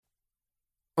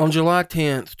On July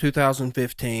 10th,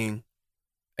 2015,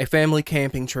 a family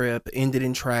camping trip ended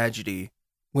in tragedy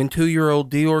when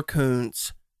 2-year-old Dior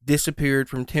Koontz disappeared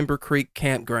from Timber Creek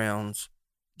campgrounds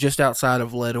just outside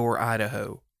of Leadore,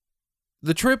 Idaho.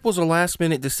 The trip was a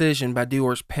last-minute decision by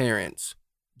Dior's parents,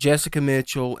 Jessica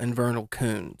Mitchell and Vernal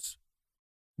Koontz.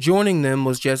 Joining them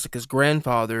was Jessica's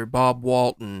grandfather, Bob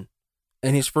Walton,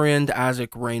 and his friend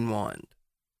Isaac Rainwand.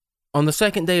 On the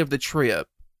second day of the trip,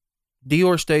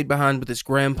 Dior stayed behind with his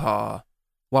grandpa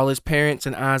while his parents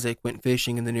and Isaac went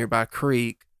fishing in the nearby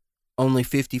creek, only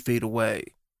 50 feet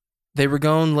away. They were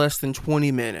gone less than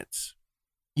 20 minutes,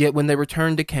 yet when they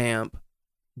returned to camp,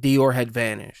 Dior had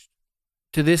vanished.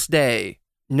 To this day,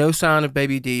 no sign of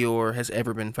baby Dior has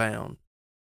ever been found.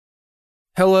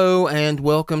 Hello and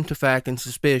welcome to Fact and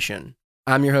Suspicion.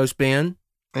 I'm your host, Ben.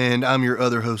 And I'm your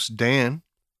other host, Dan.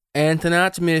 And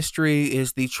tonight's mystery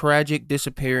is the tragic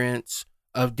disappearance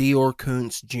of Dior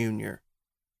Koontz Jr.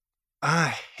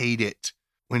 I hate it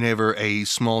whenever a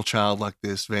small child like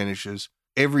this vanishes.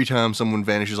 Every time someone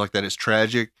vanishes like that, it's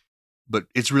tragic, but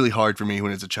it's really hard for me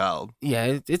when it's a child.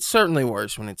 Yeah, it's certainly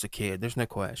worse when it's a kid. There's no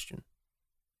question.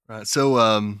 Right. So,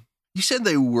 you said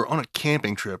they were on a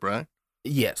camping trip, right?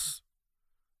 Yes.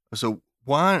 So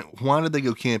why did they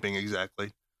go camping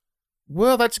exactly?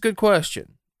 Well, that's a good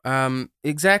question.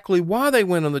 Exactly why they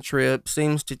went on the trip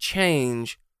seems to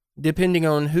change depending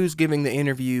on who's giving the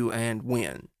interview and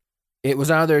when. It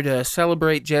was either to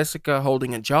celebrate Jessica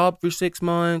holding a job for 6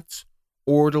 months,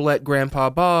 or to let Grandpa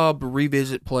Bob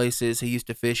revisit places he used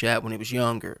to fish at when he was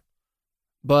younger.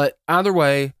 But either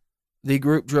way, the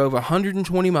group drove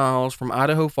 120 miles from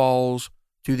Idaho Falls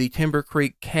to the Timber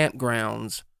Creek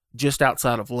campgrounds just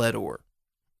outside of Leadore.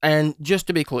 And just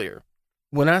to be clear,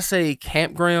 when I say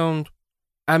campground,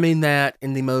 I mean that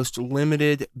in the most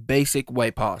limited, basic way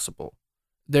possible.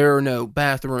 There are no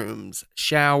bathrooms,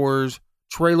 showers,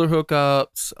 trailer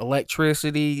hookups,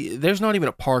 electricity. There's not even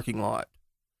a parking lot.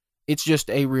 It's just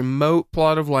a remote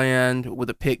plot of land with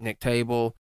a picnic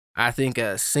table, I think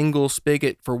a single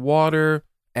spigot for water,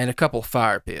 and a couple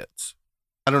fire pits.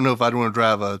 I don't know if I'd want to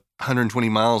drive 120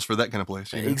 miles for that kind of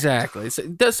place. You know? Exactly.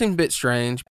 It does seem a bit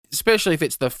strange, especially if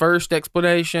it's the first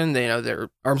explanation,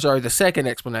 the second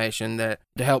explanation that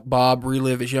to help Bob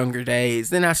relive his younger days,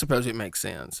 then I suppose it makes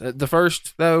sense. The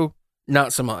first, though,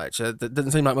 not so much. That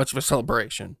doesn't seem like much of a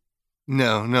celebration.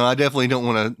 No, I definitely don't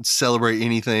want to celebrate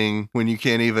anything when you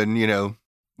can't even,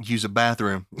 use a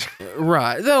bathroom.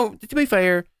 Right. Though, to be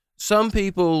fair, some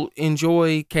people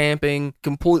enjoy camping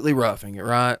completely roughing it,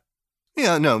 right?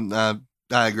 Yeah, no,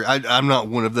 I agree. I'm not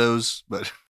one of those,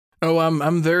 but... Oh,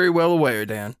 I'm very well aware,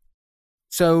 Dan.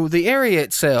 So the area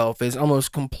itself is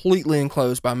almost completely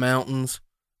enclosed by mountains,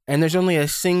 and there's only a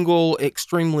single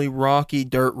extremely rocky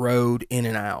dirt road in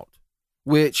and out,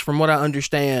 which, from what I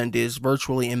understand, is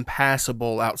virtually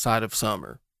impassable outside of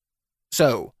summer.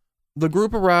 So, the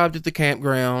group arrived at the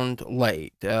campground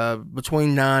late,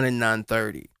 between 9 and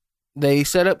 9:30. They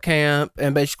set up camp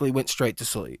and basically went straight to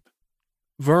sleep.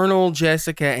 Vernal,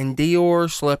 Jessica, and Dior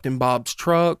slept in Bob's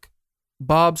truck.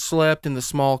 Bob slept in the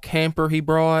small camper he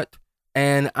brought,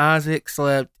 and Isaac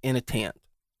slept in a tent.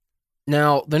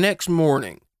 Now, the next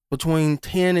morning, between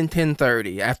 10 and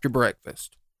 10:30 after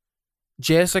breakfast,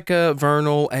 Jessica,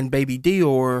 Vernal, and baby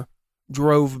Dior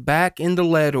drove back into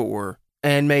Leadore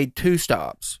and made 2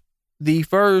 stops. The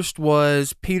first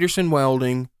was Peterson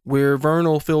Welding, where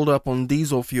Vernal filled up on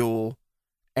diesel fuel,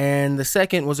 and the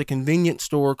second was a convenience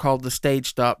store called the Stage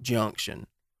Stop Junction.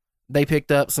 They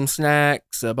picked up some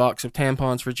snacks, a box of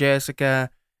tampons for Jessica,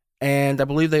 and I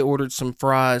believe they ordered some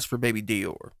fries for baby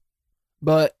Dior.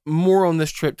 But more on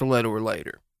this trip to Leadore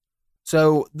later.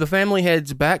 So the family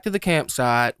heads back to the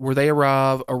campsite where they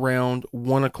arrive around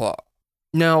 1 o'clock.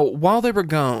 Now, while they were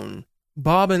gone,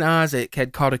 Bob and Isaac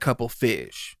had caught a couple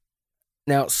fish.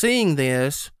 Now, seeing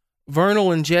this,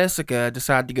 Vernal and Jessica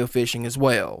decide to go fishing as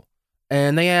well,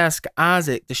 and they ask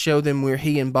Isaac to show them where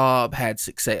he and Bob had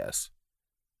success.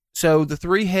 So the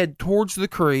 3 head towards the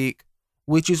creek,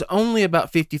 which is only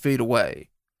about 50 feet away.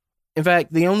 In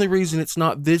fact, the only reason it's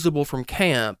not visible from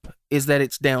camp is that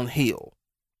it's downhill.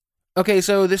 Okay,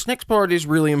 so this next part is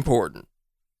really important.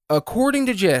 According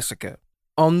to Jessica,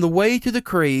 on the way to the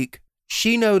creek,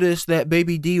 she noticed that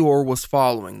baby Dior was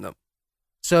following them.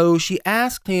 So she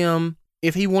asked him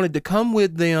if he wanted to come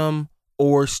with them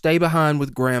or stay behind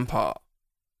with Grandpa.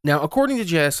 Now, according to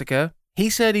Jessica, he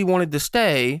said he wanted to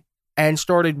stay and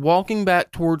started walking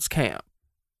back towards camp.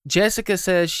 Jessica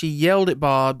says she yelled at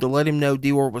Bob to let him know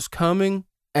Dior was coming,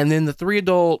 and then the 3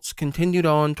 adults continued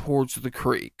on towards the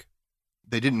creek.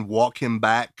 They didn't walk him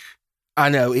back? I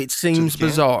know, it seems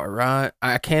bizarre, right?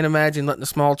 I can't imagine letting a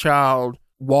small child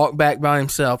walk back by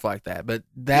himself like that. But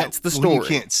that's the story. Well, you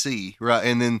can't see, right?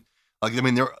 And then, like, I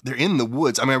mean, they're in the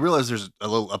woods. I mean, I realize there's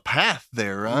a path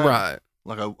there, right? Right.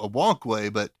 Like a walkway,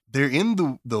 but they're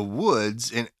in the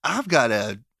woods, and I've got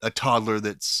a toddler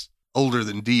that's older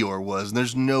than Dior was, and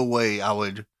there's no way I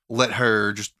would let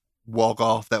her just walk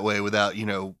off that way without,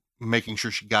 making sure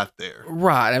she got there.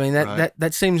 Right. I mean,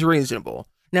 that seems reasonable.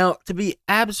 Now, to be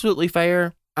absolutely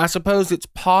fair, I suppose it's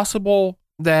possible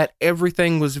that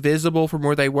everything was visible from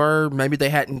where they were. Maybe they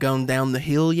hadn't gone down the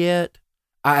hill yet.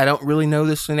 I don't really know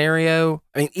this scenario.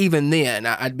 I mean, even then,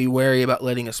 I'd be wary about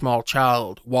letting a small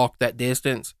child walk that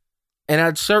distance. And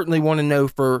I'd certainly want to know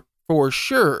for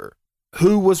sure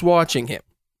who was watching him.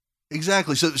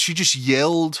 Exactly. So she just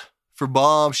yelled for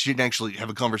Bob. She didn't actually have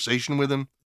a conversation with him.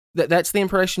 That's the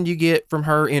impression you get from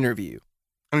her interview.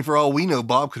 I mean, for all we know,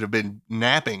 Bob could have been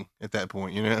napping at that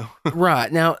point,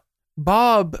 Right. Now,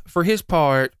 Bob, for his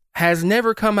part, has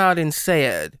never come out and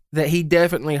said that he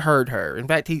definitely heard her. In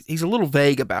fact, he's a little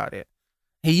vague about it.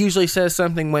 He usually says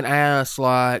something when asked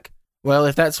like, well,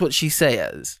 if that's what she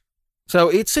says. So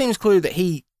it seems clear that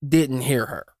he didn't hear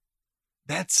her.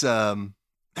 That's a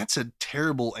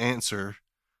terrible answer.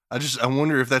 I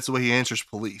wonder if that's the way he answers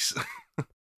police.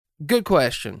 Good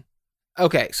question.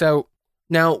 Okay, so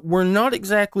now we're not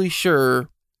exactly sure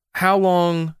how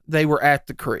long they were at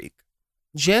the creek.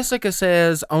 Jessica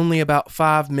says only about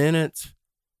 5 minutes,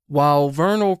 while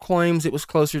Vernal claims it was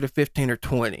closer to 15 or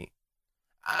 20.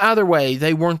 Either way,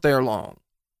 they weren't there long.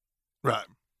 Right.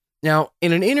 Now,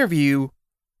 in an interview,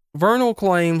 Vernal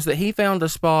claims that he found a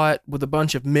spot with a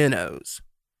bunch of minnows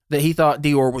that he thought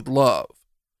Dior would love.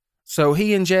 So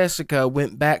he and Jessica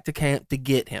went back to camp to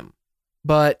get him.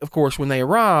 But, of course, when they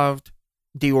arrived,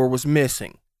 Dior was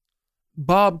missing.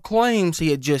 Bob claims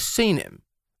he had just seen him,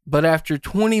 but after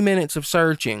 20 minutes of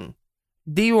searching,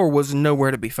 Dior was nowhere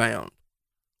to be found.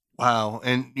 Wow,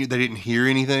 and they didn't hear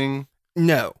anything?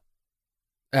 No.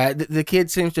 The kid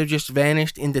seems to have just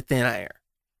vanished into thin air.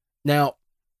 Now,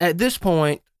 at this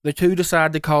point, the two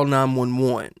decide to call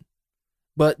 911.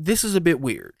 But this is a bit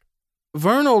weird.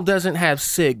 Vernal doesn't have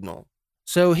signal,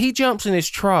 so he jumps in his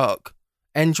truck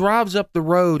and drives up the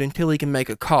road until he can make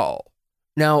a call.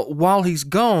 Now, while he's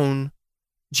gone,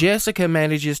 Jessica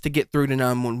manages to get through to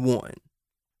 911.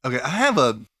 Okay, I have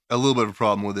a little bit of a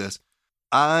problem with this.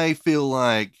 I feel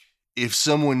like if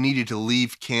someone needed to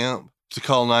leave camp to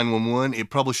call 911, it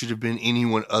probably should have been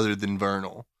anyone other than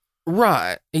Vernal.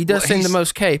 Right. He does seem the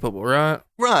most capable, right?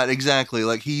 Right, exactly.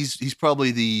 Like he's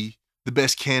probably the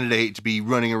best candidate to be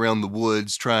running around the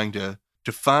woods trying to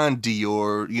find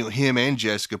Dior, him and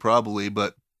Jessica probably,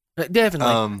 but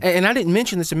definitely. And I didn't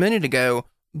mention this a minute ago,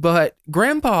 but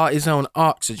Grandpa is on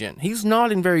oxygen. He's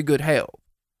not in very good health.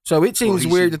 So it seems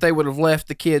weird that they would have left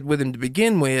the kid with him to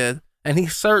begin with, and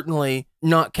he's certainly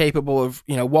not capable of,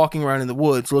 walking around in the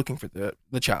woods looking for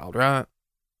the child, right?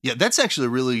 Yeah, that's actually a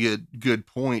really good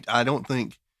point. I don't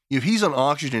think, if he's on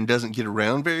oxygen and doesn't get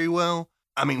around very well,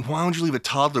 I mean, why would you leave a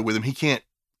toddler with him? He can't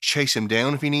chase him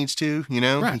down if he needs to,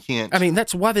 Right. He can't. I mean,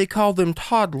 that's why they call them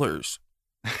toddlers.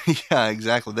 Yeah,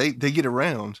 exactly. They get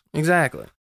around. Exactly.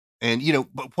 And,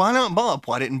 but why not Bob?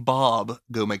 Why didn't Bob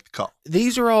go make the call?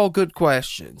 These are all good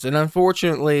questions, and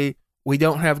unfortunately, we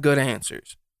don't have good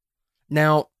answers.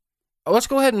 Now, let's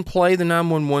go ahead and play the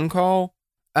 911 call,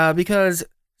 because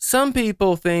some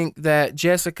people think that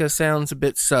Jessica sounds a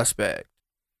bit suspect.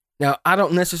 Now, I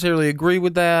don't necessarily agree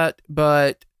with that,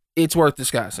 but it's worth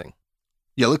discussing.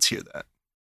 Yeah, let's hear that.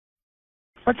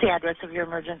 What's the address of your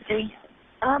emergency?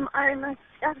 I'm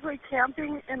actually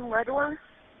camping in Ledworth,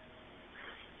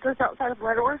 just outside of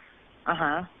Ledworth.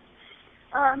 Uh-huh.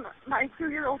 My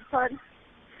 2-year-old son,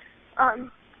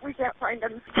 we can't find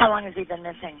him. How long has he been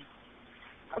missing?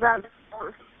 About an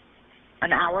hour.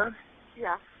 An hour?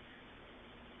 Yeah.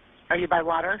 Are you by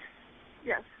water?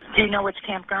 Yes. Do you know which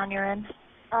campground you're in?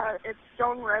 It's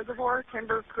Stone Reservoir,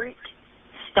 Timber Creek.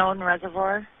 Stone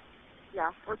Reservoir?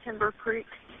 Yeah, or Timber Creek.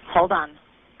 Hold on.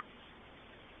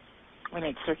 We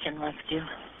need search and rescue.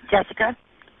 Jessica?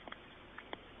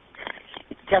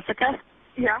 Jessica?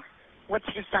 Yeah. What's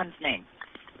your son's name?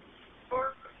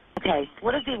 Or Okay.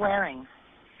 What is he wearing?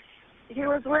 he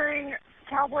was wearing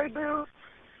cowboy boots,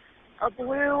 a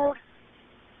blue,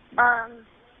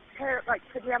 pair, like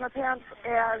pajama pants,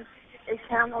 and a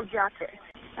camel jacket.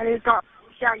 And he's got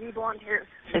shaggy blonde hair,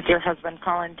 Is your husband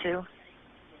calling too?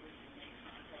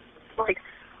 like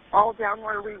all down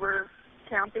where we were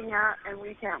camping at, and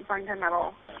we can't find him at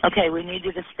all. Okay, we need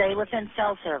you to stay within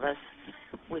cell service.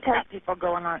 We've got people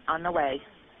going on the way.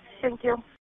 Thank you.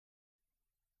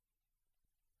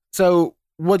 So,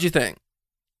 what'd you think?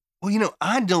 Well,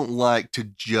 I don't like to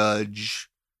judge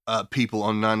people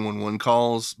on 911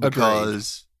 calls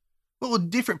because, well,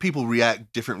 different people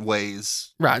react different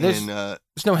ways. Right. There's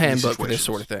no handbook for this situations.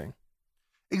 sort of thing.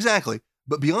 Exactly.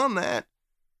 But beyond that,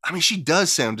 I mean, she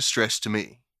does sound distressed to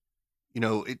me.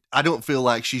 I don't feel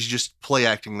like she's just play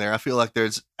acting there. I feel like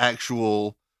there's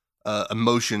actual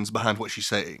emotions behind what she's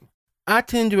saying. I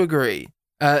tend to agree.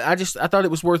 I thought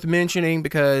it was worth mentioning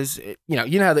because, you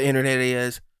know how the internet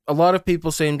is. A lot of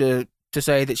people seem to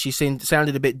say that she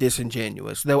sounded a bit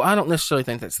disingenuous, though I don't necessarily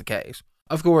think that's the case.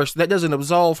 Of course, that doesn't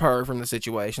absolve her from the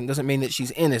situation. Doesn't mean that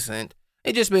she's innocent.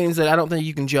 It just means that I don't think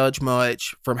you can judge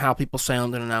much from how people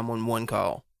sound in a 911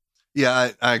 call.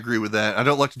 Yeah, I agree with that. I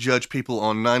don't like to judge people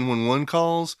on 911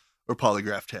 calls or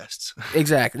polygraph tests.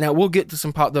 Exactly. Now, we'll get to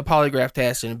the polygraph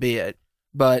test in a bit,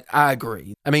 but I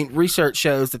agree. I mean, research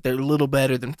shows that they're a little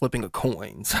better than flipping a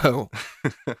coin, so.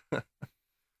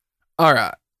 All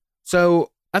right.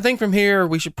 So, I think from here,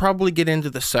 we should probably get into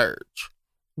the search,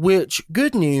 which,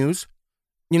 good news,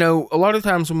 a lot of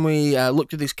times when we look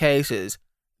through these cases,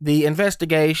 the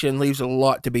investigation leaves a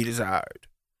lot to be desired.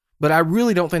 But I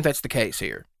really don't think that's the case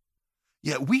here.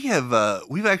 Yeah,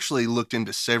 we've actually looked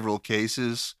into several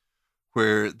cases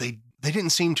where they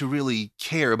didn't seem to really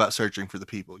care about searching for the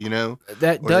people,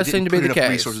 That does seem to be the case.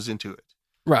 Resources into it.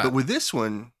 Right. But with this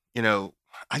one,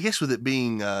 I guess with it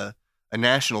being a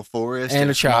national forest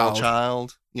and a small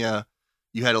child, yeah,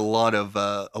 you had a lot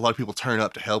of people turn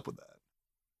up to help with that.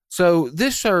 So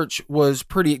this search was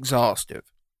pretty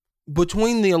exhaustive.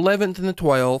 Between the 11th and the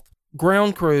 12th,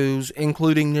 ground crews,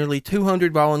 including nearly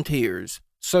 200 volunteers,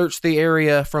 searched the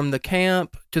area from the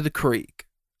camp to the creek.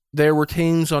 There were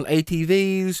teams on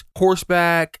ATVs,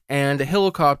 horseback, and a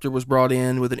helicopter was brought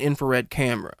in with an infrared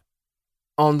camera.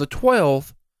 On the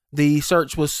 12th, the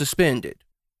search was suspended,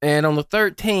 and on the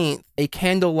 13th, a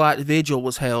candlelight vigil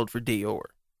was held for Dior.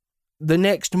 The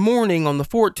next morning, on the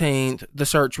 14th, the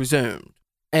search resumed,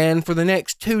 and for the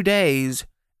next 2 days,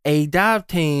 a dive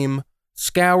team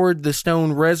scoured the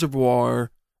stone reservoir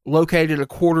located a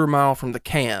quarter mile from the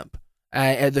camp.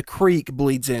 The creek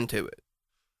bleeds into it.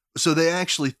 So they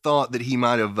actually thought that he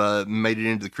might have made it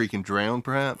into the creek and drowned,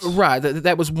 perhaps? Right,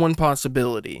 that was one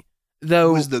possibility.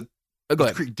 Though, was the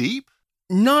creek deep?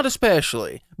 Not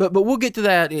especially, but we'll get to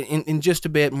that in just a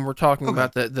bit when we're talking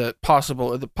about the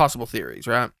possible theories,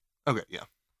 right? Okay, yeah.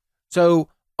 So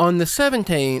on the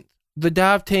 17th, the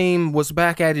dive team was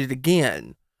back at it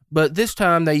again, but this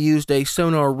time they used a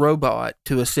sonar robot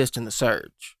to assist in the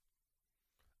search.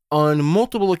 On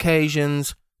multiple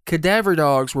occasions, cadaver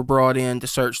dogs were brought in to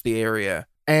search the area,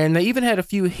 and they even had a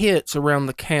few hits around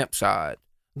the campsite,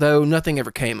 though nothing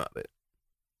ever came of it.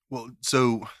 Well,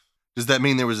 so does that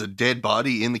mean there was a dead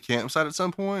body in the campsite at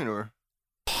some point, or?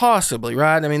 Possibly,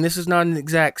 right? I mean, this is not an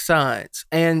exact science.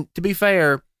 And to be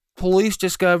fair, police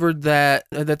discovered that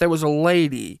there was a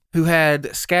lady who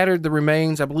had scattered the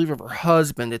remains, I believe, of her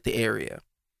husband at the area.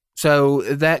 So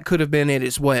that could have been it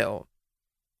as well.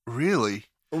 Really?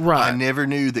 Right. I never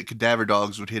knew that cadaver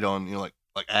dogs would hit on, like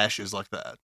ashes like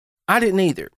that. I didn't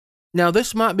either. Now,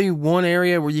 this might be one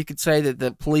area where you could say that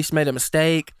the police made a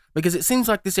mistake, because it seems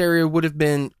like this area would have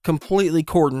been completely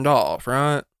cordoned off,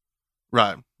 right?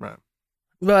 Right.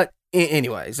 But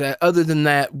anyways, other than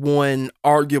that one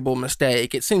arguable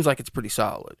mistake, it seems like it's pretty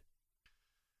solid.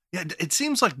 Yeah, it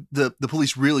seems like the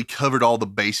police really covered all the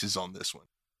bases on this one.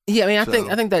 Yeah, I mean,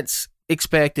 I think that's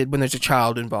expected when there's a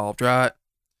child involved, right?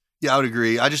 Yeah, I would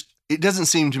agree. It doesn't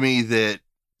seem to me that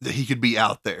he could be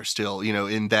out there still,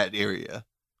 in that area.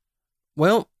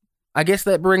 Well, I guess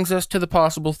that brings us to the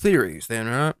possible theories then,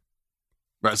 right?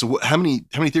 Right. So how many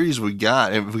theories have we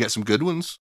got? Have we got some good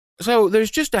ones? So there's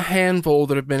just a handful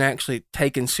that have been actually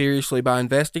taken seriously by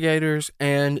investigators,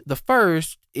 and the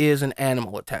first is an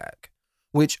animal attack,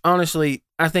 which honestly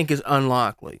I think is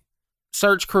unlikely.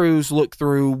 Search crews look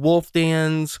through wolf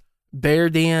dens, bear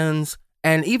dens,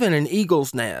 and even an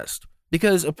eagle's nest,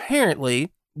 because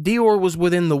apparently Dior was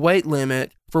within the weight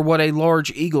limit for what a large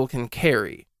eagle can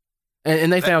carry,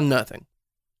 and they found nothing.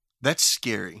 That's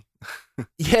scary.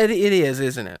 Yeah, it is,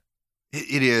 isn't it?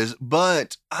 It is,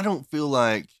 but I don't feel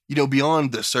like,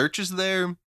 beyond the searches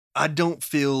there, I don't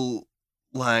feel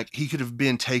like he could have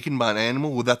been taken by an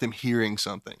animal without them hearing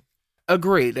something.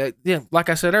 Agreed. Yeah, like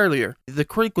I said earlier, the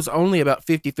creek was only about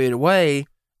 50 feet away,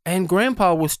 and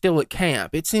Grandpa was still at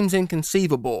camp. It seems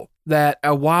inconceivable that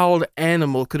a wild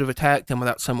animal could have attacked him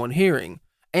without someone hearing.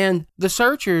 And the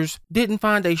searchers didn't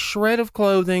find a shred of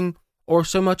clothing or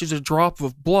so much as a drop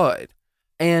of blood.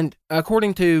 And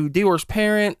according to Dior's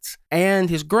parents and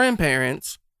his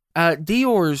grandparents,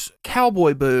 Dior's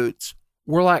cowboy boots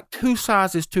were like 2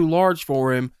 sizes too large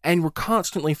for him and were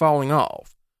constantly falling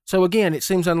off. So again, it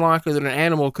seems unlikely that an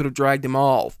animal could have dragged him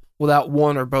off without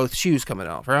one or both shoes coming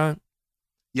off, right?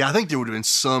 Yeah, I think there would have been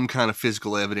some kind of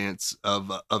physical evidence of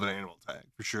an animal tag,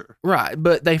 for sure. Right,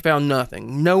 but they found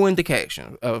nothing. No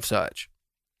indication of such.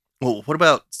 Well, what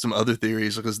about some other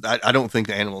theories? Because I don't think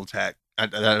the animal attack, I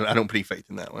don't put any faith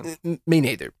in that one. Me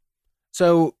neither.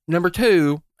 So, number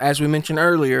 2, as we mentioned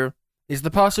earlier, is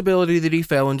the possibility that he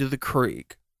fell into the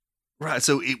creek. Right,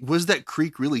 so was that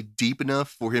creek really deep enough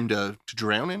for him to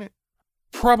drown in it?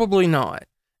 Probably not.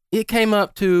 It came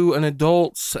up to an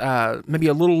adult's, maybe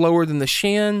a little lower than the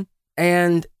shin,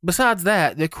 and besides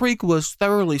that, the creek was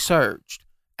thoroughly searched,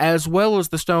 as well as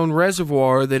the stone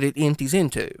reservoir that it empties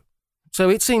into. So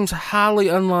it seems highly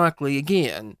unlikely,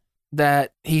 again,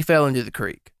 that he fell into the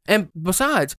creek. And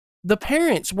besides, the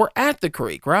parents were at the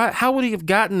creek, right? How would he have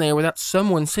gotten there without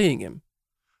someone seeing him?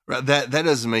 Right, that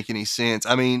doesn't make any sense.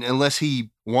 I mean, unless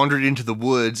he wandered into the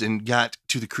woods and got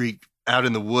to the creek out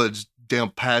in the woods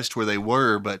down past where they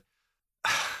were, but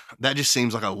that just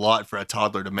seems like a lot for a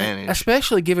toddler to manage.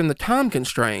 Especially given the time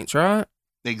constraints, right?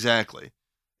 Exactly.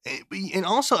 And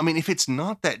also, I mean, if it's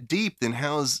not that deep, then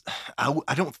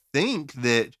I don't think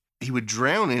that he would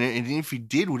drown in it. And if he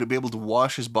did, would it be able to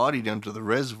wash his body down to the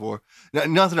reservoir? Now,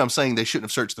 not that I'm saying they shouldn't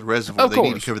have searched the reservoir. They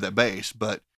need to cover that base,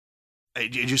 but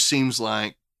it just seems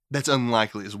like that's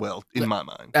unlikely as well, in my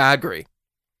mind. I agree.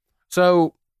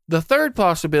 So the third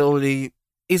possibility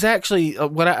is actually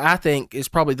what I think is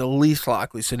probably the least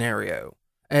likely scenario,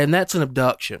 and that's an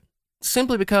abduction.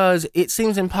 Simply because it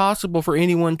seems impossible for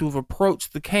anyone to have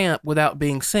approached the camp without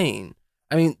being seen.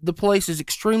 I mean, the place is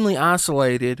extremely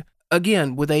isolated,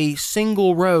 again, with a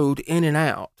single road in and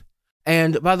out.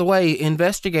 And by the way,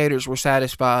 investigators were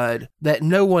satisfied that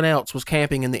no one else was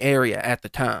camping in the area at the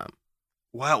time.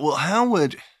 Wow, well,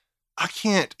 I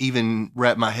can't even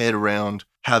wrap my head around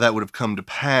how that would have come to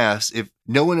pass if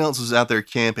no one else was out there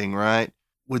camping, right?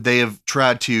 Would they have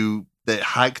tried to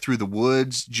hike through the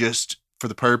woods just for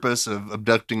the purpose of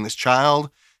abducting this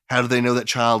child? How do they know that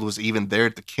child was even there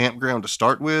at the campground to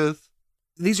start with?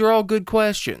 These are all good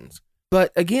questions.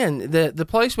 But again, the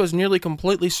place was nearly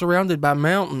completely surrounded by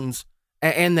mountains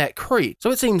and that creek. So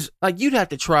it seems like you'd have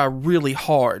to try really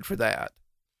hard for that.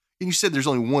 And you said there's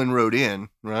only one road in,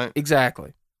 right?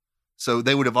 Exactly. So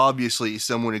they would have obviously,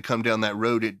 someone had come down that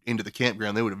road into the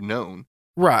campground, they would have known.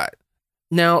 Right.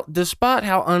 Now, despite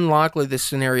how unlikely this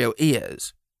scenario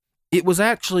is, it was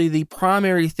actually the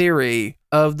primary theory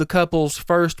of the couple's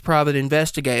first private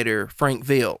investigator, Frank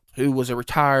Vilt, who was a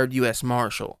retired U.S.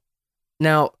 Marshal.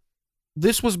 Now,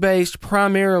 this was based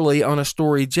primarily on a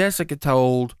story Jessica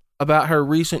told about her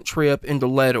recent trip into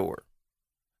Ledore.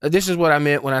 This is what I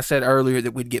meant when I said earlier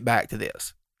that we'd get back to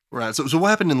this. Right. So what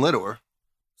happened in Ledore?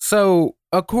 So,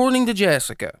 according to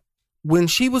Jessica, when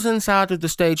she was inside of the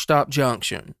stage stop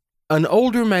junction, an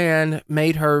older man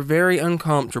made her very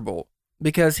uncomfortable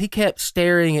because he kept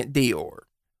staring at Dior.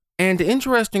 And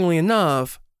interestingly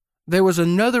enough, there was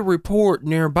another report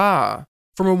nearby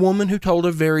from a woman who told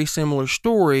a very similar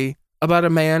story about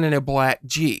a man in a black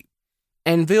Jeep.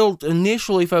 And Vilt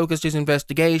initially focused his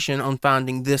investigation on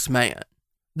finding this man,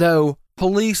 though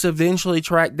police eventually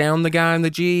tracked down the guy in the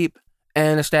Jeep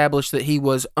and established that he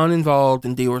was uninvolved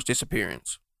in Dior's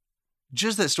disappearance.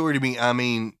 Just that story to me, I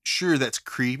mean, sure, that's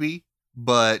creepy,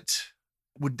 but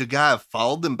would the guy have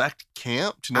followed them back to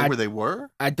camp to know where they were?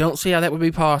 I don't see how that would be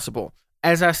possible.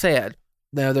 As I said,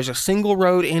 there's a single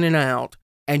road in and out,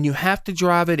 and you have to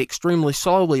drive it extremely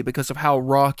slowly because of how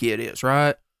rocky it is,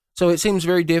 right? So it seems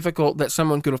very difficult that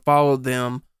someone could have followed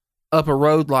them up a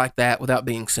road like that without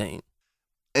being seen.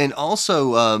 And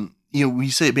also, when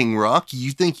you say it being rocky,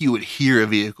 you think you would hear a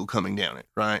vehicle coming down it,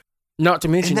 right? Not to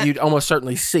mention you'd almost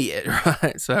certainly see it,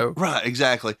 right? So right,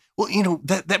 exactly. Well,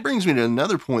 that brings me to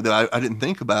another point that I didn't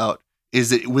think about, is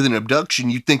that with an abduction,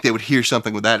 you'd think they would hear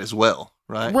something with that as well,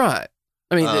 right? Right.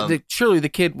 I mean, surely the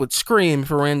kid would scream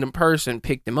if a random person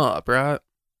picked him up, right?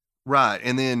 Right.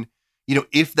 And then,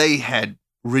 if they had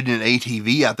ridden an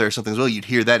ATV out there or something as well, you'd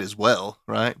hear that as well,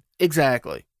 right?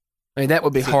 Exactly. I mean, that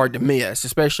would be hard to miss,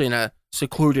 especially in a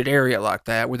secluded area like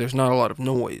that where there's not a lot of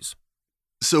noise.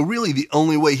 So really, the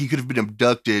only way he could have been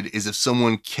abducted is if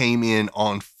someone came in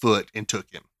on foot and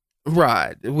took him.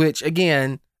 Right, which,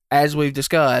 again, as we've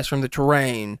discussed from the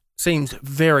terrain, seems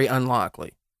very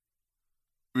unlikely.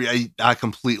 I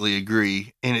completely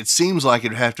agree. And it seems like it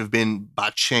would have to have been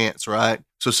by chance, right?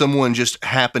 So someone just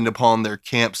happened upon their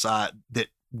campsite that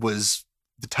was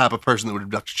the type of person that would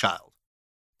abduct a child.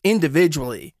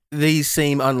 Individually, these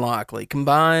seem unlikely.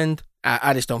 Combined,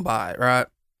 I just don't buy it, right?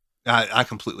 I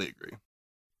completely agree.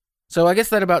 So I guess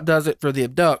that about does it for the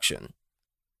abduction.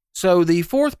 So the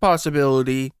fourth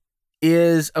possibility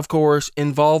is, of course,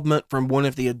 involvement from one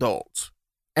of the adults.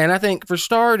 And I think for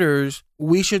starters,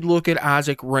 we should look at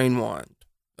Isaac Rainwand,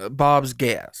 Bob's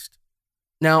guest.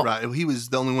 Now, Right. He was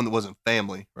the only one that wasn't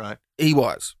family, right? he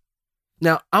was.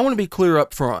 Now, I want to be clear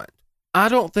up front. I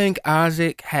don't think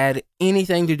Isaac had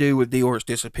anything to do with Dior's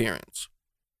disappearance.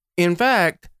 In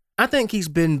fact, I think he's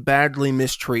been badly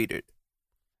mistreated.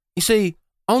 You see,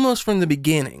 almost from the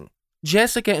beginning,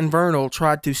 Jessica and Vernal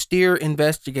tried to steer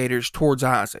investigators towards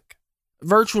Isaac.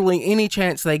 Virtually any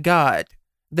chance they got,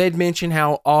 they'd mention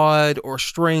how odd or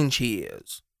strange he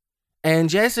is. And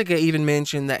Jessica even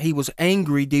mentioned that he was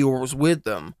angry Dior was with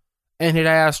them and had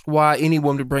asked why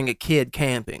anyone would bring a kid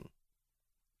camping.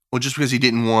 Well, just because he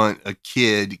didn't want a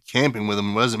kid camping with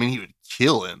him doesn't mean he would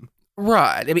kill him.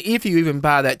 Right. I mean, if you even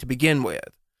buy that to begin with,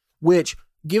 which,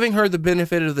 giving her the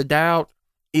benefit of the doubt,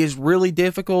 is really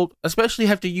difficult, especially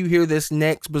after you hear this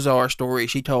next bizarre story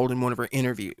she told in one of her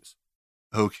interviews.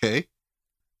 Okay.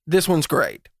 This one's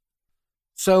great.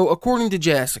 So, according to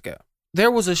Jessica,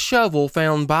 there was a shovel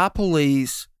found by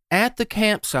police at the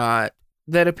campsite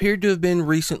that appeared to have been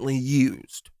recently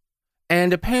used.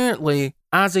 And apparently,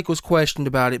 Isaac was questioned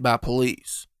about it by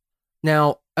police.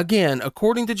 Now, again,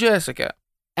 according to Jessica,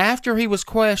 after he was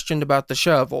questioned about the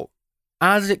shovel,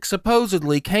 Isaac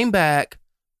supposedly came back,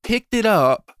 picked it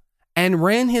up, and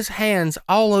ran his hands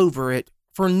all over it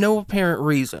for no apparent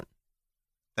reason.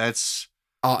 That's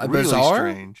really bizarre?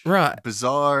 strange. Right.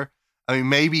 Bizarre. I mean,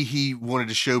 maybe he wanted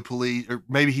to show police, or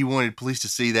maybe he wanted police to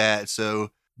see that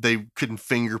so they couldn't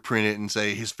fingerprint it and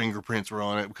say his fingerprints were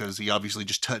on it because he obviously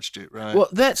just touched it, right? Well,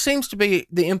 that seems to be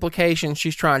the implication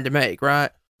she's trying to make,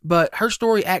 right? But her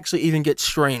story actually even gets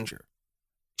stranger.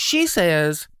 She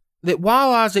says that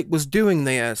while Isaac was doing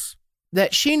this,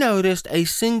 that she noticed a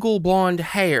single blonde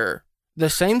hair, the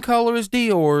same color as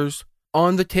Dior's,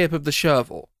 on the tip of the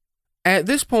shovel. At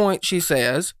this point, she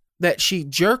says that she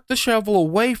jerked the shovel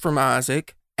away from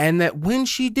Isaac, and that when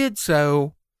she did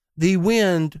so, the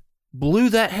wind blew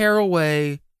that hair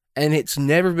away, and it's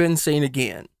never been seen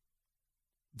again.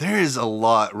 There is a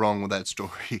lot wrong with that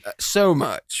story. So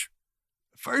much.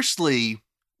 Firstly,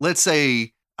 let's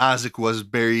say Isaac was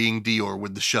burying Dior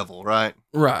with the shovel, right?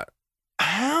 Right.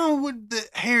 How would the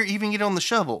hair even get on the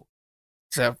shovel?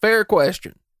 It's a fair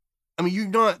question. I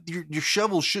mean, your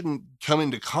shovel shouldn't come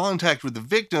into contact with the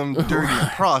victim during the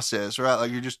Right. process, right?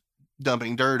 Like you're just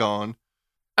dumping dirt on.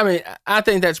 I mean, I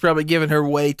think that's probably giving her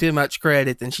way too much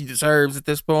credit than she deserves at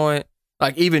this point.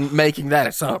 Like, even making that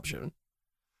assumption.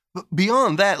 But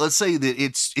beyond that, let's say that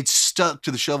it's stuck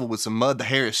to the shovel with some mud. The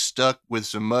hair is stuck with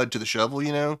some mud to the shovel,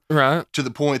 you know, Right. to the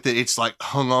point that it's like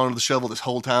hung on to the shovel this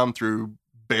whole time through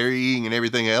burying and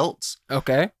everything else.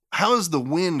 Okay. How is the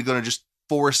wind going to just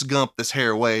Forrest Gump this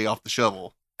hair away off the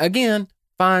shovel? Again,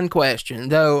 fine question.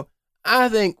 Though, I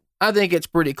think it's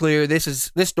pretty clear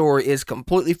this story is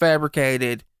completely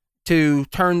fabricated to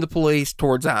turn the police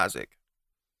towards Isaac.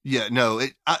 Yeah, no,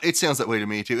 it sounds that way to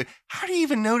me too. How do you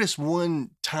even notice one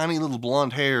tiny little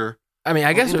blonde hair? I mean,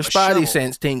 I guess in her a spidey shovel?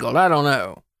 sense tingled. I don't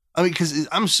know. I mean, because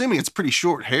I'm assuming it's pretty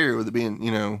short hair with it being,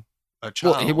 you know, a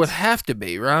child. Well, it would have to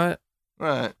be, right?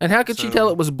 Right. And how could she So- tell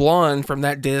it was blonde from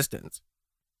that distance?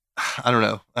 I don't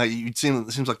know. It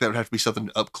seems like that would have to be something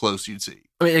up close you'd see.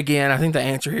 I mean, again, I think the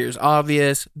answer here is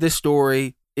obvious. This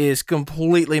story is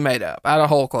completely made up, out of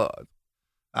whole cloth.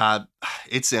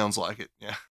 It sounds like it.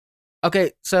 Yeah.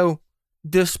 Okay, so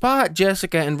despite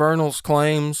Jessica and Vernal's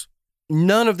claims,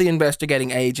 none of the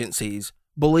investigating agencies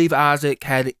believe Isaac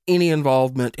had any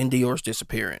involvement in Dior's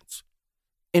disappearance.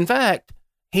 In fact,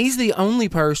 he's the only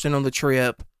person on the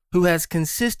trip who has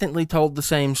consistently told the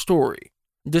same story,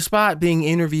 despite being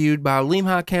interviewed by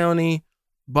Lemhi County,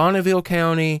 Bonneville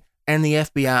County, and the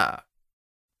FBI.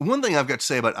 One thing I've got to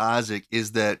say about Isaac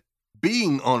is that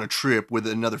being on a trip with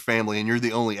another family and you're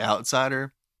the only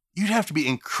outsider, you'd have to be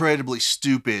incredibly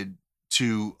stupid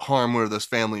to harm one of those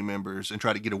family members and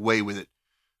try to get away with it,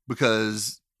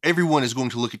 because everyone is going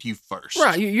to look at you first.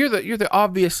 Right, you're the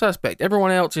obvious suspect.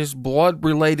 Everyone else is blood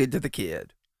related to the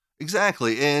kid.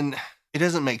 Exactly. And it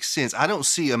doesn't make sense. I don't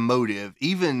see a motive.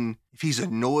 Even if he's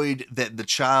annoyed that the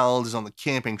child is on the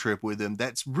camping trip with him,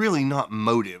 that's really not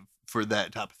motive for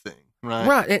that type of thing. Right.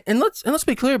 Right, and let's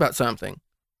be clear about something.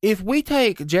 If we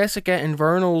take Jessica and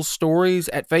Vernal's stories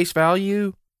at face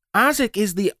value, Isaac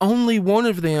is the only one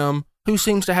of them who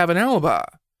seems to have an alibi,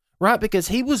 right? Because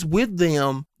he was with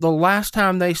them the last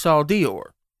time they saw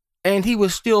Dior, and he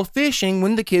was still fishing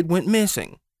when the kid went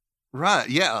missing. Right.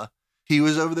 Yeah. He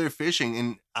was over there fishing,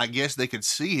 and I guess they could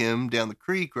see him down the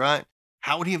creek, right?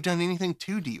 How would he have done anything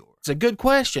to Dior? It's a good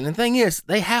question, and the thing is,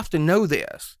 they have to know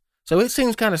this. So it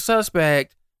seems kind of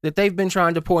suspect that they've been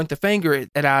trying to point the finger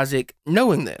at Isaac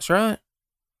knowing this, right?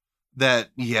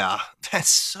 That's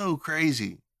so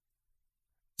crazy.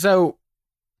 So,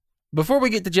 before we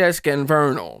get to Jessica and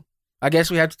Vernal, I guess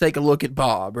we have to take a look at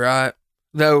Bob, right?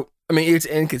 Though, I mean, it's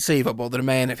inconceivable that a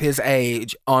man of his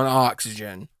age on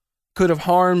oxygen could have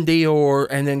harmed Dior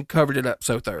and then covered it up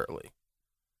so thoroughly.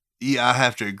 Yeah, I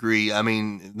have to agree. I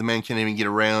mean, the man can't even get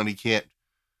around. He can't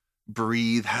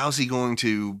breathe. How's he going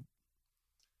to?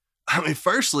 I mean,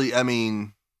 firstly,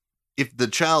 if the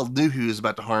child knew he was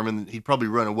about to harm him, he'd probably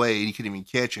run away and he couldn't even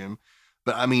catch him.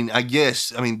 But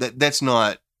that's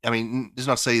not, does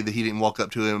not say that he didn't walk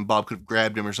up to him. Bob could have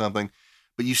grabbed him or something,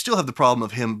 but you still have the problem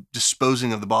of him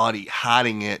disposing of the body,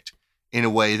 hiding it in a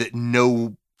way that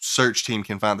no search team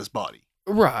can find this body.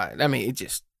 Right. I mean,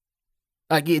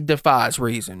 it defies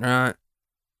reason, right?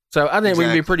 So I think we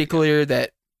can be pretty clear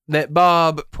that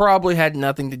Bob probably had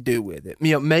nothing to do with it.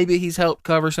 Maybe he's helped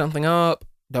cover something up.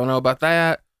 Don't know about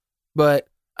that. But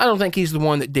I don't think he's the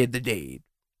one that did the deed.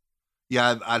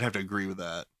 Yeah, I'd have to agree with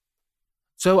that.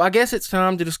 So I guess it's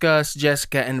time to discuss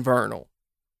Jessica and Vernal.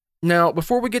 Now,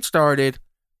 before we get started,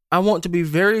 I want to be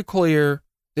very clear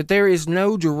that there is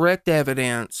no direct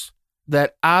evidence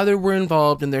that either were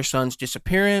involved in their son's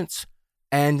disappearance,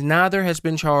 and neither has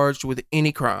been charged with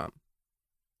any crime.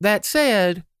 That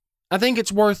said, I think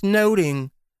it's worth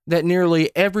noting that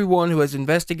nearly everyone who has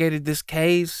investigated this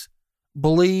case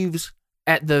believes,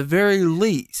 at the very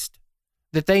least,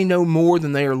 that they know more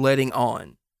than they are letting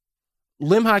on.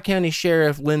 Lemhi County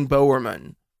Sheriff Lynn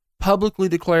Bowerman publicly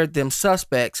declared them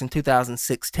suspects in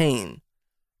 2016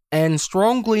 and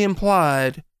strongly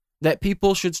implied that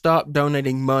people should stop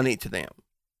donating money to them.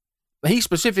 He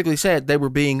specifically said they were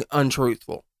being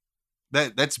untruthful.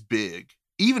 That's big.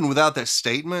 Even without that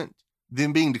statement,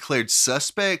 them being declared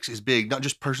suspects is big, not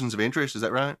just persons of interest. Is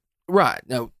that right? Right.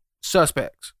 No,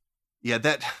 suspects. Yeah,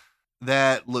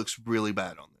 that looks really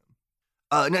bad on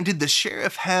them. Now, did the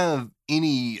sheriff have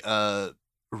any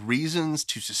reasons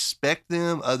to suspect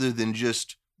them other than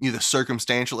just the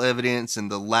circumstantial evidence and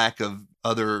the lack of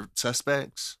other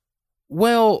suspects?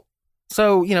 Well,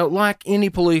 so, like any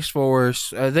police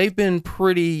force, they've been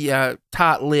pretty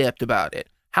tight-lipped about it.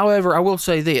 However, I will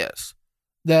say this,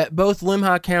 that both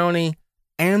Lemhi County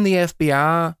and the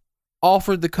FBI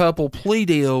offered the couple plea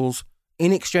deals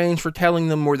in exchange for telling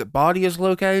them where the body is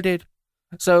located.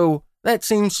 So that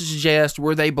seems to suggest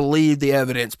where they believe the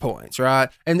evidence points, right?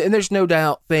 And there's no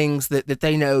doubt things that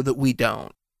they know that we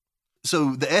don't.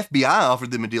 So the FBI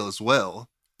offered them a deal as well.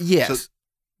 Yes. So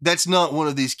that's not one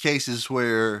of these cases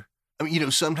where,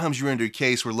 sometimes you're into a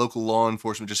case where local law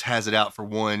enforcement just has it out for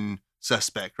one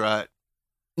suspect, right?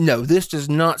 No, this does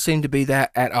not seem to be that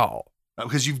at all.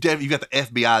 Because you've got the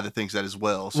FBI that thinks that as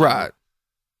well. So. Right.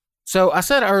 So I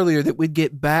said earlier that we'd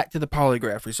get back to the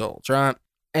polygraph results, right?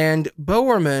 And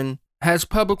Bowerman has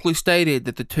publicly stated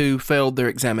that the two failed their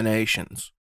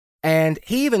examinations. And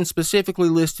he even specifically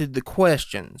listed the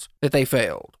questions that they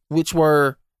failed, which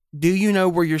were, do you know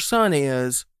where your son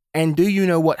is? And do you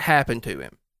know what happened to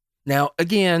him? Now,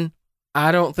 again,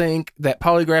 I don't think that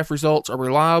polygraph results are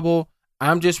reliable.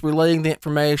 I'm just relaying the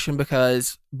information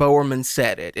because Bowerman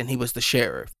said it, and he was the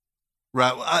sheriff.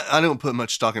 Right. Well, I don't put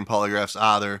much stock in polygraphs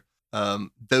either.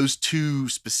 Those two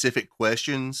specific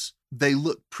questions, they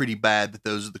look pretty bad that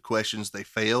those are the questions they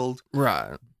failed.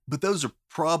 Right. But those are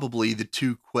probably the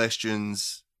two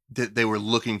questions that they were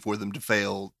looking for them to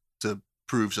fail to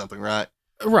prove something, right?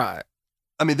 Right.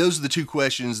 I mean, those are the two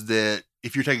questions that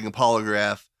if you're taking a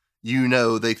polygraph,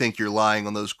 they think you're lying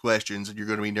on those questions and you're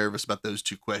going to be nervous about those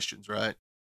two questions, right?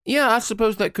 Yeah, I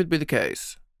suppose that could be the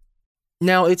case.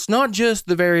 Now, it's not just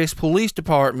the various police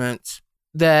departments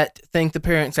that think the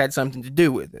parents had something to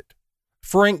do with it.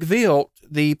 Frank Vilt,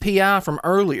 the PI from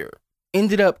earlier,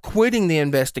 ended up quitting the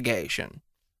investigation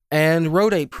and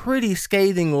wrote a pretty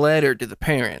scathing letter to the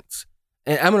parents.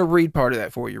 And I'm going to read part of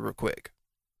that for you real quick.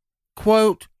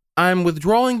 Quote, I'm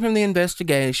withdrawing from the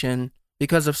investigation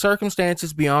because of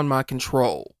circumstances beyond my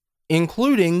control,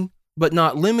 including, but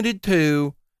not limited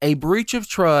to, a breach of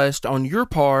trust on your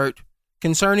part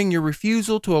concerning your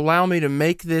refusal to allow me to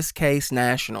make this case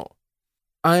national.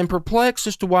 I am perplexed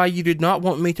as to why you did not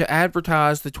want me to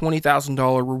advertise the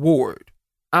 $20,000 reward.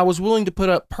 I was willing to put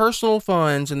up personal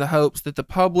funds in the hopes that the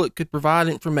public could provide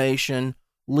information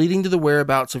leading to the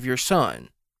whereabouts of your son.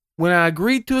 When I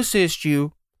agreed to assist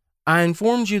you, I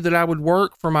informed you that I would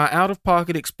work for my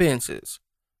out-of-pocket expenses.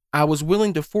 I was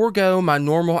willing to forego my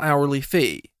normal hourly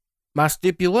fee. My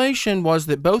stipulation was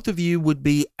that both of you would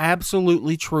be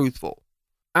absolutely truthful.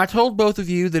 I told both of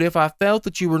you that if I felt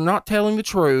that you were not telling the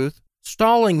truth,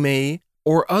 stalling me,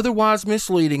 or otherwise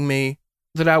misleading me,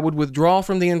 that I would withdraw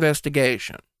from the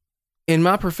investigation. In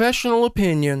my professional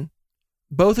opinion,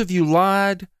 both of you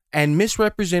lied and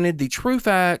misrepresented the true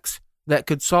facts that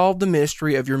could solve the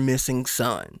mystery of your missing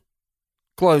son.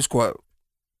 Close quote.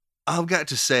 I've got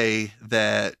to say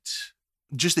that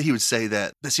just that he would say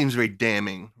that seems very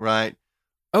damning, right?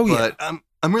 Oh, yeah. But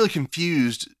I'm really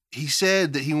confused. He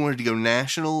said that he wanted to go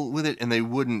national with it and they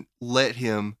wouldn't let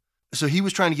him. So he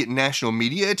was trying to get national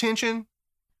media attention?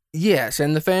 Yes,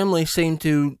 and the family seemed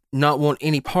to not want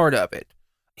any part of it.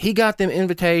 He got them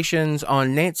invitations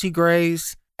on Nancy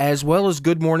Grace as well as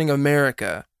Good Morning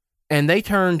America, and they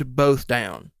turned both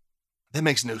down. That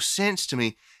makes no sense to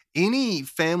me. Any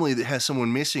family that has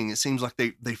someone missing, it seems like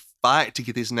they fight to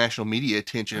get this national media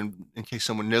attention in case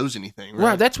someone knows anything,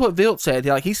 right? Right, that's what Vilt said.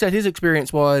 Like, he said his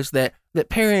experience was that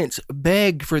parents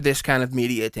begged for this kind of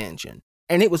media attention,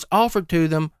 and it was offered to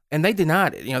them, and they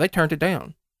denied it. They turned it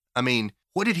down. I mean,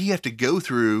 what did he have to go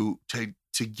through to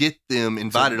get them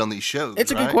invited on these shows?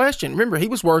 It's a good question. Remember, he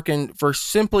was working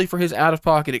simply for his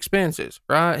out-of-pocket expenses,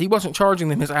 right? He wasn't charging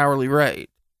them his hourly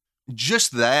rate.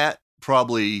 Just that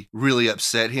probably really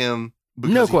upset him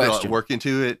because No he put a lot question. of work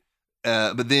into it.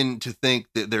 But then to think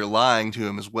that they're lying to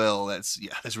him as well, that's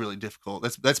really difficult.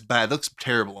 That's bad. That looks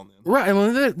terrible on them. Right.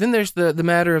 Well, then there's the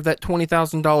matter of that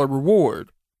 $20,000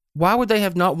 reward. Why would they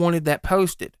have not wanted that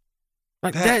posted?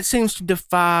 Like, that seems to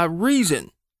defy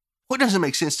reason. What doesn't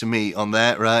make sense to me on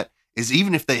that, right, is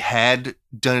even if they had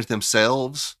done it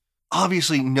themselves,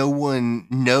 obviously no one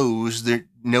knows that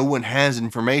no one has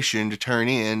information to turn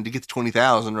in to get the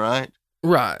 20,000, right?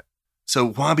 Right. So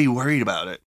why be worried about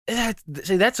it?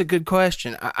 That's a good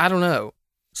question. I don't know.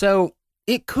 So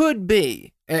it could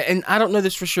be, and I don't know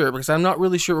this for sure because I'm not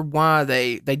really sure why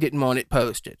they didn't want it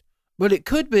posted, but it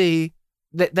could be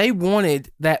that they wanted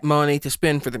that money to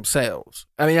spend for themselves.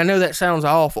 I mean, I know that sounds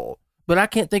awful, but I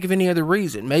can't think of any other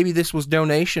reason. Maybe this was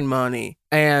donation money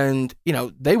and,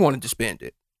 they wanted to spend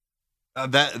it.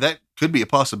 That could be a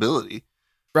possibility.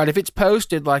 Right. If it's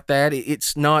posted like that,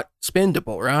 it's not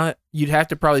spendable, right? You'd have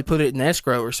to probably put it in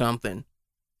escrow or something.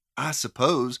 I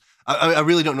suppose. I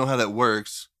really don't know how that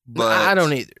works, but I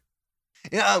don't either.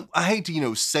 Yeah, I hate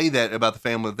to, say that about the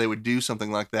family that they would do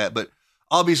something like that, but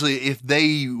obviously if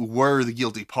they were the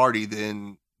guilty party,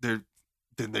 then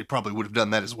they probably would have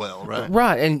done that as well, right?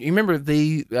 Right. And you remember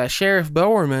the Sheriff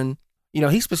Bowerman,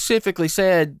 he specifically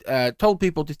said, told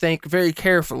people to think very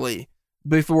carefully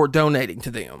before donating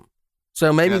to them.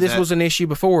 So maybe this was an issue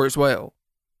before as well.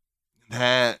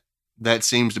 That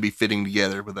seems to be fitting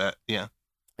together with that. Yeah.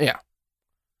 Yeah.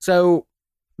 So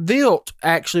Vilt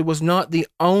actually was not the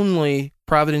only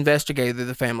private investigator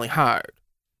the family hired.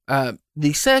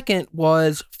 The second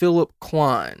was Philip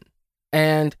Klein,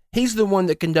 and he's the one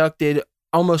that conducted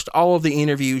almost all of the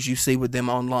interviews you see with them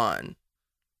online.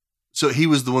 So he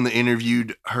was the one that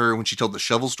interviewed her when she told the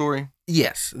shovel story?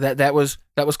 Yes, that was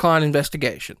Klein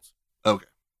Investigations. Okay.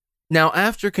 Now,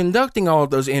 after conducting all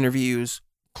of those interviews,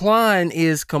 Klein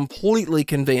is completely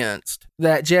convinced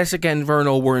that Jessica and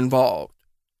Vernal were involved.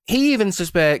 He even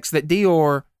suspects that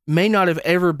Dior may not have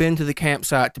ever been to the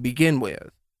campsite to begin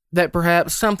with, that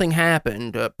perhaps something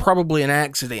happened, probably an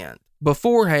accident,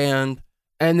 beforehand,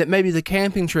 and that maybe the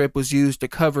camping trip was used to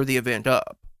cover the event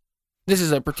up. This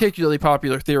is a particularly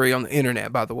popular theory on the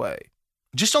internet, by the way.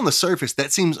 Just on the surface,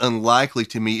 that seems unlikely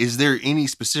to me. Is there any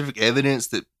specific evidence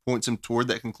that points him toward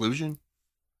that conclusion?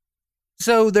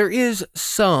 So there is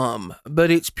some, but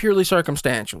it's purely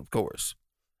circumstantial, of course.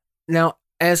 Now,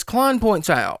 as Klein points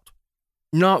out,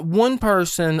 not one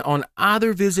person on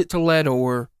either visit to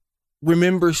Ledore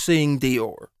remembers seeing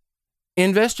Dior.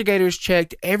 Investigators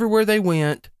checked everywhere they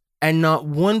went, and not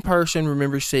one person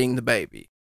remembers seeing the baby,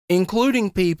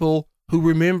 including people who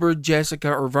remembered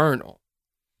Jessica or Vernal.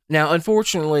 Now,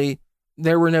 unfortunately,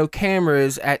 there were no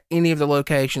cameras at any of the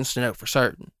locations to know for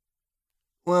certain.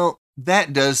 Well,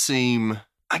 that does seem,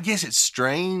 I guess it's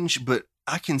strange, but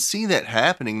I can see that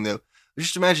happening, though.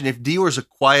 Just imagine if Dior's a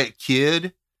quiet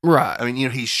kid. Right. I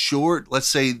mean, he's short. Let's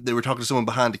say they were talking to someone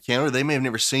behind the counter. They may have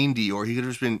never seen Dior. He could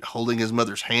have just been holding his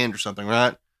mother's hand or something,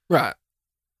 right? Right.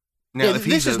 Now, yeah,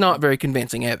 this is not very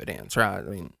convincing evidence, right? I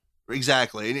mean,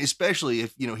 exactly. And especially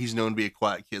if, he's known to be a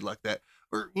quiet kid like that.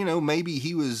 Or, maybe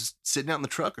he was sitting out in the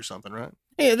truck or something, right?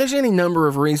 Yeah, there's any number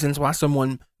of reasons why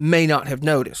someone may not have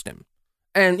noticed him.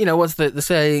 And, what's the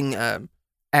saying?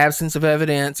 Absence of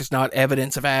evidence is not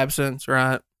evidence of absence,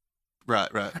 right?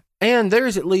 Right. And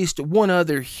there's at least one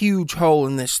other huge hole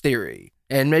in this theory.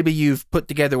 And maybe you've put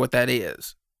together what that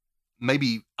is.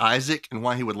 Maybe Isaac and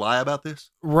why he would lie about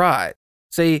this? Right.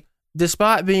 See,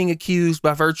 despite being accused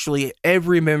by virtually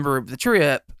every member of the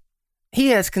trip, he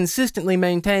has consistently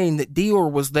maintained that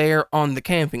Dior was there on the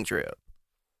camping trip.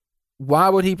 Why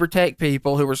would he protect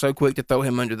people who were so quick to throw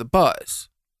him under the bus?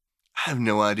 I have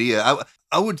no idea.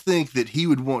 I would think that he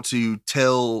would want to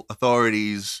tell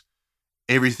authorities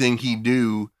everything he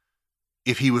knew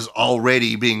if he was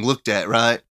already being looked at,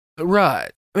 right?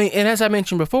 Right. I mean, and as I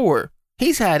mentioned before,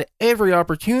 he's had every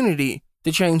opportunity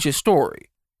to change his story.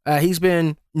 He's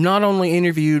been not only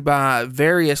interviewed by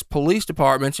various police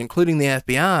departments, including the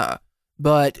FBI,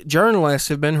 but journalists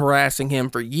have been harassing him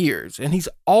for years, and he's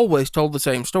always told the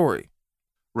same story.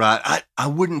 Right. I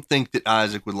wouldn't think that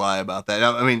Isaac would lie about that.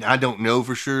 I mean, I don't know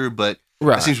for sure, but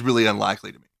Right. it seems really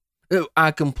unlikely to me.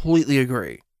 I completely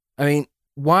agree. I mean,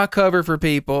 why cover for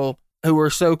people who are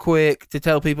so quick to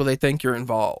tell people they think you're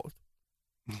involved?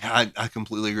 I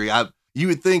completely agree. You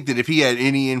would think that if he had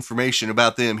any information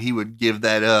about them, he would give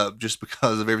that up just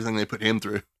because of everything they put him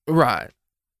through. Right.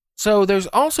 So there's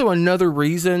also another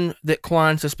reason that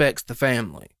Klein suspects the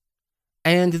family,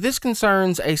 and this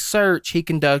concerns a search he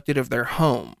conducted of their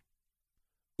home.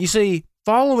 You see,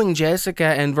 following Jessica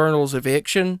and Vernal's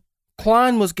eviction,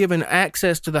 Klein was given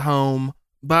access to the home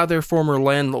by their former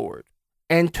landlord,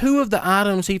 and two of the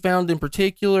items he found in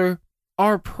particular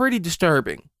are pretty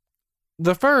disturbing.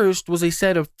 The first was a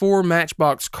set of 4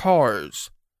 Matchbox cars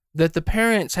that the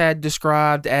parents had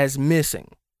described as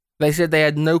missing. They said they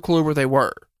had no clue where they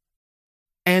were.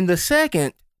 And the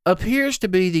second appears to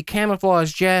be the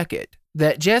camouflage jacket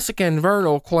that Jessica and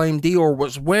Vernal claimed Dior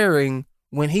was wearing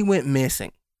when he went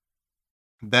missing.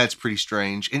 That's pretty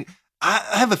strange. And I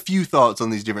have a few thoughts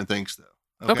on these different things,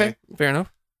 though. Okay, fair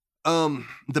enough.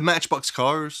 The Matchbox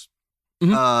cars,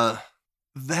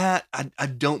 that I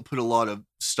don't put a lot of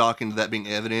stock into that being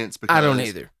evidence because I don't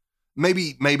either.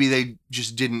 Maybe they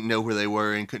just didn't know where they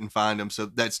were and couldn't find them, so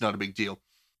that's not a big deal.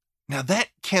 Now that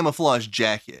camouflage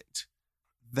jacket,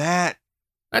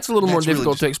 that's a little more really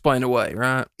difficult just to explain away,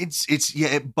 right?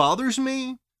 It bothers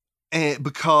me,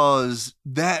 because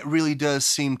that really does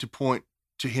seem to point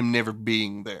to him never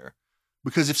being there.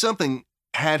 Because if something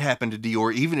had happened to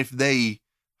Dior, even if they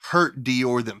hurt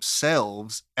Dior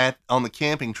themselves on the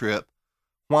camping trip,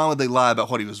 why would they lie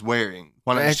about what he was wearing?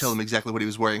 Why not just tell them exactly what he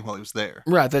was wearing while he was there?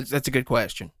 Right, that's a good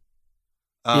question.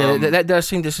 That does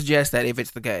seem to suggest that if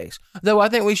it's the case. Though I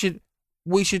think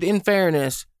we should, in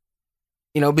fairness,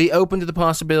 be open to the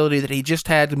possibility that he just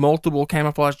had multiple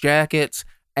camouflage jackets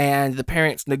and the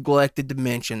parents neglected to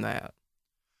mention that.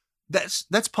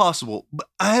 That's possible. But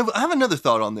I have another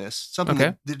thought on this. Something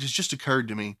that has just occurred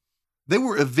to me. They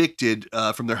were evicted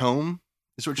from their home.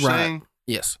 Is what you're saying?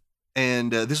 Yes.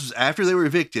 And this was after they were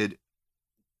evicted.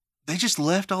 They just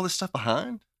left all this stuff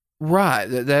behind? Right.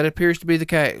 That appears to be the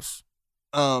case.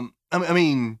 I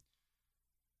mean,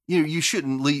 you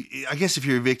shouldn't leave. I guess if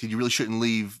you're evicted, you really shouldn't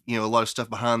leave, a lot of stuff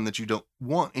behind that you don't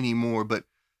want anymore. But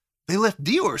they left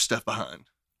Dior stuff behind.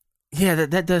 Yeah,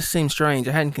 that does seem strange.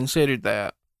 I hadn't considered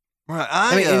that.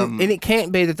 Right. And it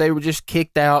can't be that they were just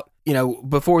kicked out,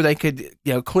 before they could,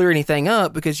 clear anything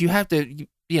up, because you have to,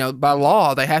 by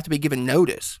law, they have to be given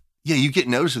notice. Yeah, you get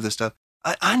notice of this stuff.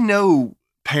 I know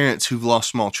parents who've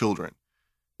lost small children.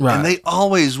 Right. And they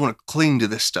always want to cling to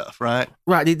this stuff, right?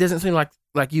 Right. It doesn't seem like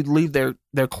you'd leave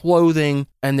their clothing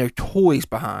and their toys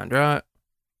behind, right?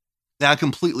 I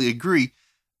completely agree.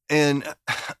 And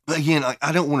again,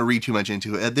 I don't want to read too much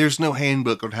into it. There's no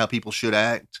handbook on how people should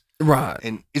act. Right.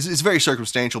 And it's very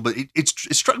circumstantial, but it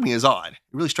struck me as odd. It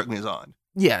really struck me as odd.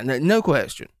 Yeah, no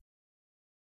question.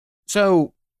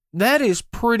 So that is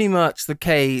pretty much the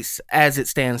case as it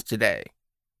stands today.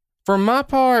 For my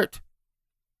part,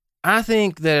 I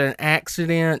think that an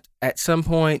accident at some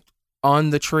point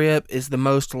on the trip is the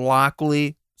most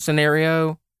likely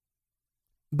scenario.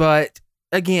 But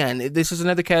again, this is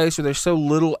another case where there's so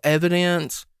little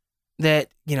evidence that,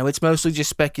 it's mostly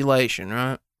just speculation,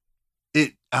 right?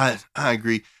 I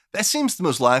agree. That seems the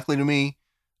most likely to me.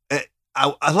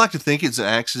 I like to think it's an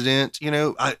accident.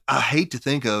 I hate to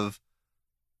think of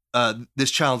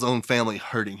this child's own family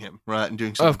hurting him, right, and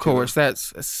doing something. Of course,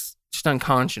 that's just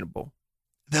unconscionable.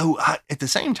 Though, at the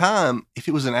same time, if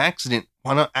it was an accident,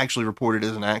 why not actually report it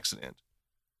as an accident?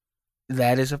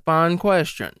 That is a fine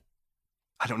question.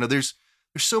 I don't know. There's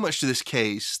so much to this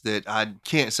case that I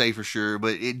can't say for sure,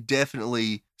 but it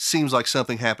definitely seems like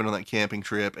something happened on that camping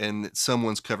trip and that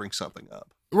someone's covering something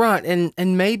up. Right,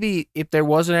 and maybe if there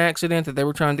was an accident that they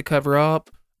were trying to cover up,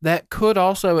 that could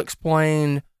also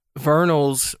explain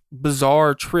Vernal's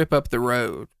bizarre trip up the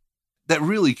road. That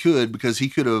really could, because he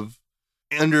could have,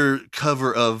 under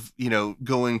cover of,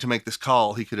 going to make this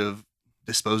call, he could have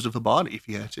disposed of a body if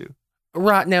he had to.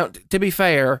 Right, now, to be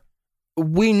fair,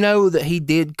 we know that he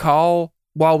did call.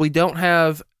 While we don't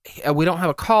have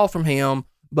a call from him,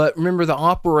 but remember the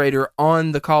operator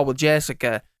on the call with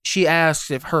Jessica she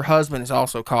asks if her husband is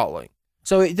also calling.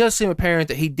 So it does seem apparent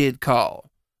that he did call.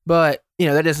 But,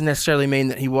 that doesn't necessarily mean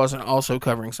that he wasn't also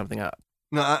covering something up.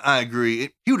 No, I agree.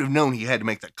 He would have known he had to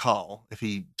make that call if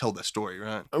he told that story,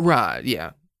 right? Right,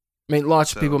 yeah. I mean,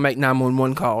 lots of people make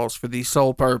 911 calls for the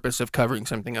sole purpose of covering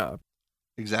something up.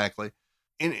 Exactly.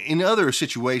 In other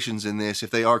situations in this, if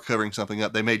they are covering something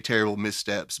up, they made terrible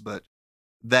missteps, but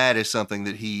that is something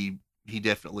that he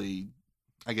definitely,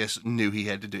 I guess, knew he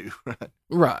had to do.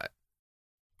 Right.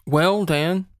 Well,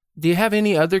 Dan, do you have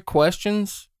any other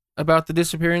questions about the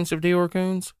disappearance of Dior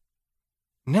Coons?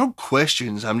 No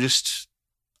questions.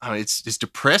 It's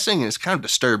depressing and it's kind of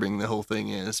disturbing, the whole thing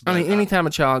is. But anytime a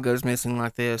child goes missing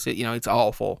like this, it's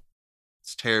awful.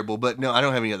 It's terrible. But no, I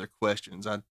don't have any other questions.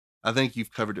 I think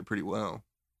you've covered it pretty well.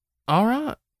 All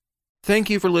right.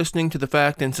 Thank you for listening to the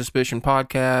Fact and Suspicion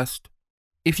podcast.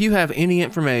 If you have any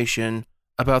information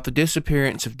about the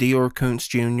disappearance of Dior Koontz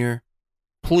Jr.,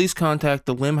 please contact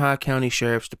the Lemhi County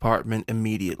Sheriff's Department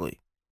immediately.